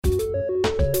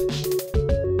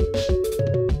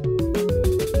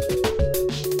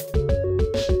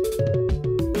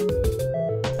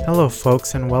Hello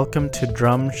folks, and welcome to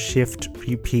Drum Shift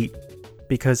Repeat,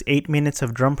 because 8 minutes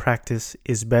of drum practice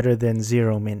is better than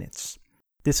 0 minutes.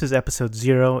 This is episode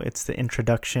 0, it's the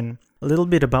introduction. A little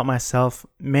bit about myself.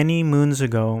 Many moons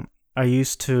ago, I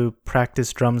used to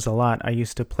practice drums a lot. I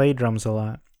used to play drums a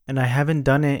lot. And I haven't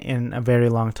done it in a very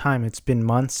long time. It's been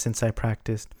months since I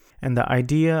practiced. And the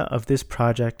idea of this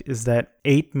project is that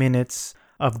 8 minutes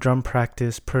of drum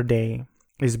practice per day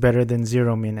is better than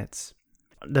 0 minutes.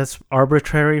 That's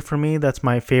arbitrary for me. That's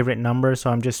my favorite number, so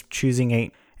I'm just choosing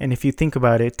 8. And if you think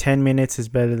about it, 10 minutes is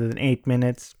better than 8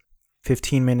 minutes,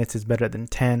 15 minutes is better than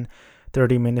 10,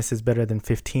 30 minutes is better than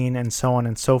 15, and so on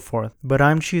and so forth. But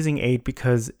I'm choosing 8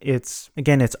 because it's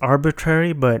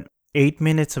arbitrary, but 8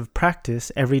 minutes of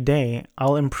practice every day,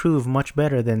 I'll improve much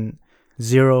better than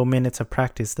 0 minutes of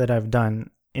practice that I've done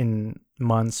in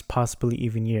months, possibly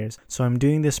even years. So I'm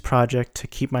doing this project to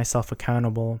keep myself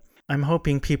accountable. I'm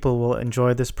hoping people will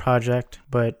enjoy this project,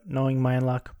 but knowing my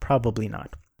luck, probably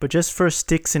not. But just for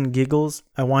sticks and giggles,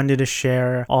 I wanted to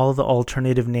share all the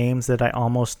alternative names that I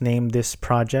almost named this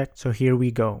project. So here we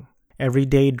go.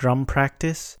 Everyday drum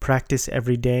practice, practice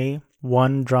every day,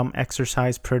 1 drum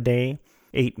exercise per day,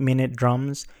 8-minute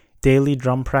drums, daily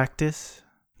drum practice,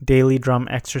 daily drum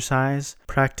exercise,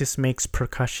 practice makes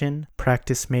percussion,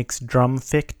 practice makes drum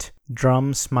fict,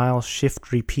 drum smile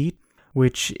shift repeat,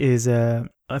 which is a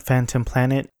Phantom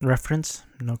Planet reference,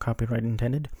 no copyright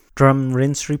intended. Drum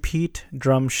rinse repeat,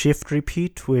 drum shift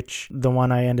repeat, which the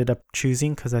one I ended up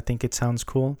choosing because I think it sounds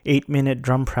cool. 8-minute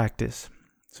drum practice.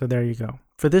 So there you go.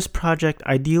 For this project,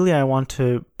 ideally I want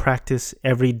to practice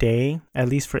every day, at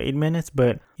least for 8 minutes,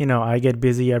 but I get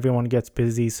busy, everyone gets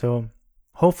busy, so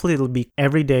hopefully it'll be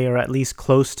every day or at least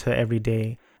close to every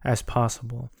day as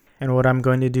possible. And what I'm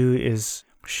going to do is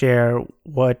share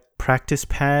what practice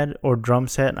pad or drum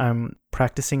set I'm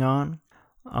practicing on,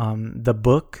 the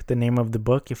book, the name of the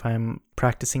book if I'm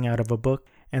practicing out of a book,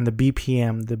 and the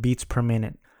BPM, the beats per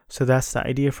minute. So that's the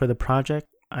idea for the project.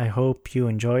 I hope you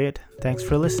enjoy it. Thanks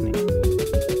for listening.